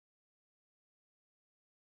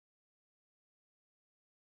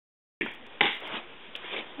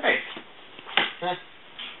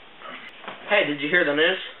Hey, did you hear the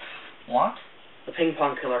news? What? The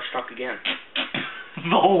Ping-Pong Killer struck again.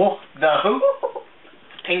 No. No?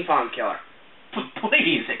 Ping-Pong Killer.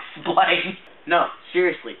 Please explain. No,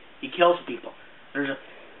 seriously. He kills people.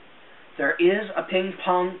 There is a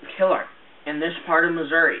Ping-Pong Killer in this part of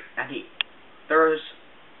Missouri, and there's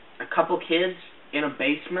a couple kids in a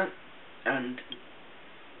basement, and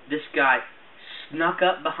this guy snuck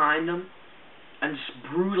up behind them and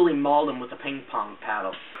just brutally mauled him with a ping-pong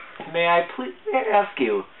paddle. May I please ask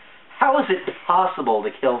you, how is it possible to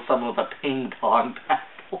kill someone with a ping-pong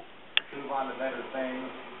paddle? Move on to better things.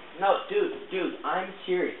 No, dude, I'm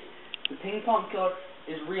serious. The Ping-Pong Killer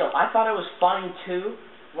is real. I thought it was funny, too,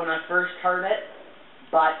 when I first heard it,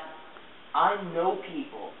 but I know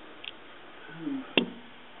people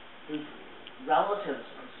whose relatives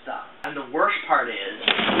and stuff. And the worst part is,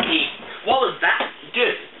 what was that?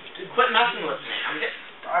 Dude, quit messing with me.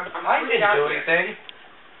 I didn't do anything.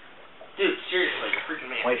 Dude, seriously, you're freaking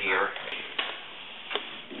me out. Wait here.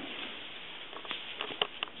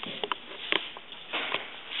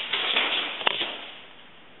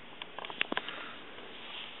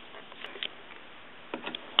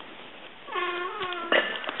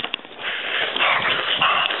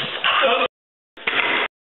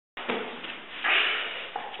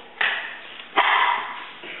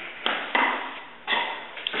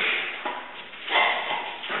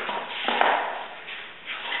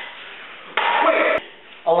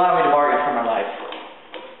 Allow me to bargain for my life.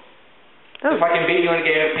 Oh. If I can beat you in a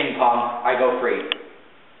game of ping pong, I go free.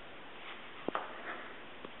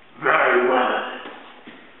 Very well.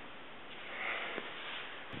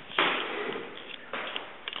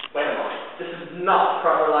 Wait a moment. This is not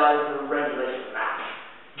proper license and regulation match.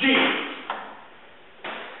 Jeez!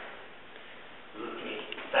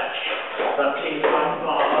 The ping-pong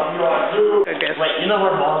ball of your zoo. I guess. Wait, you know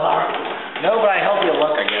where balls are? No, but I help you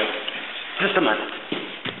look, I guess. Just a minute.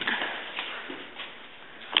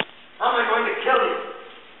 How am I going to kill you?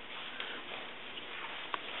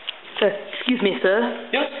 Excuse me, sir.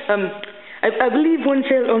 Yes? I believe one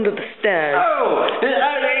fell under the stairs. Oh!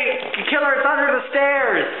 The killer's under the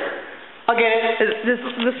stairs! I'll get it.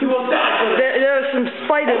 There are some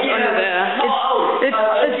spiders under there. Get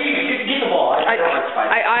the ball. I'm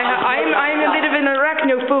a bit of an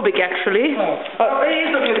arachnophobic, actually.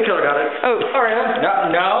 It's okay, the killer got it. Oh. Alright.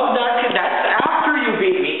 No, that's after you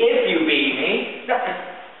beat me. If you beat me.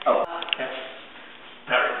 Oh.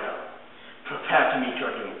 Very well. Prepare to meet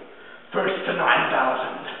your doom. First to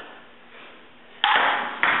 9,000.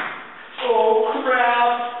 Oh,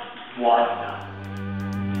 crap. What?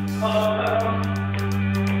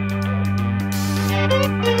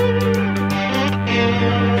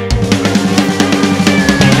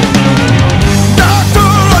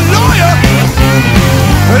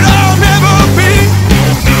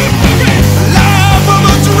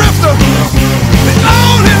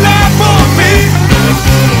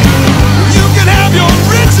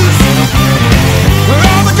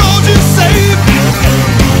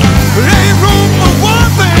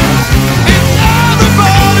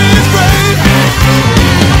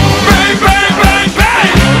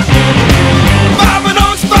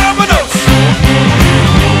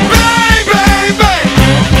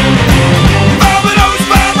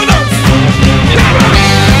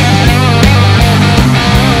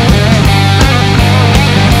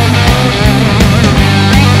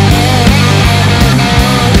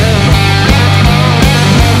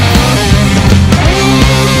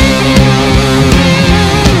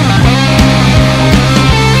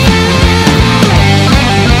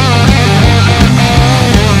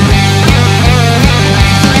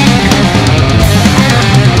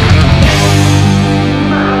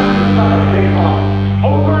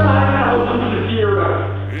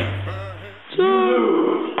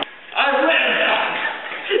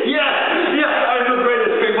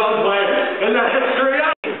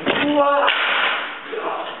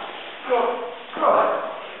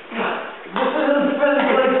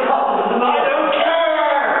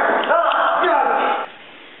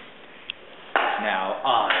 Now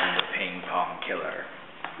I'm the Ping-Pong Killer.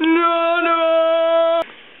 No!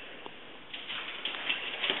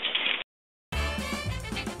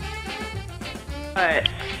 Alright.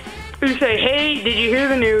 You say, hey, did you hear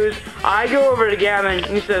the news? I go over to Gavin,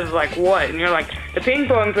 and he says, like, what? And you're like, the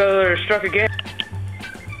Ping-Pong Killer struck again.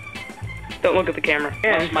 Don't look at the camera.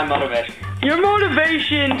 What's my motivation? Your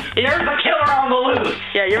motivation is... There's a killer on the loose!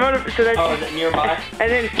 Yeah, your motivation... So that's... Oh, is it nearby?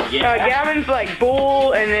 And then Yeah. Gavin's like,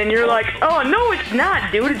 bull, and then you're like, oh, no, it's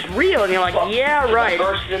not, dude, it's real. And you're like, yeah, right.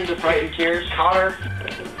 Burst into frightened tears. Connor.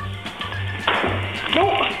 No,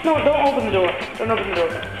 don't open the door. Don't open the door.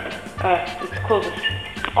 Just close it.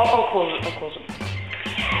 I'll close it. I'll close it.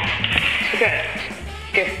 Okay.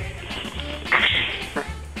 Okay.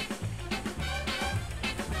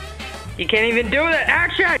 You can't even do that.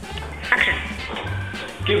 Action! Action!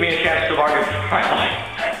 Give me a chance to bargain for my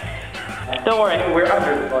life. Don't worry. We're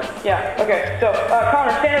under the blanket. Yeah, okay. So,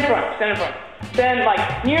 Connor, stand in front. Stand in front. Stand,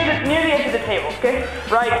 like, near the edge of the table, okay?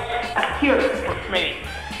 Right here, maybe.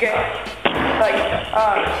 Okay? Like,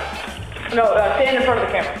 no, stand in front of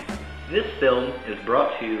the camera. This film is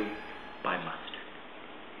brought to you by Must.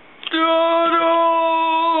 No!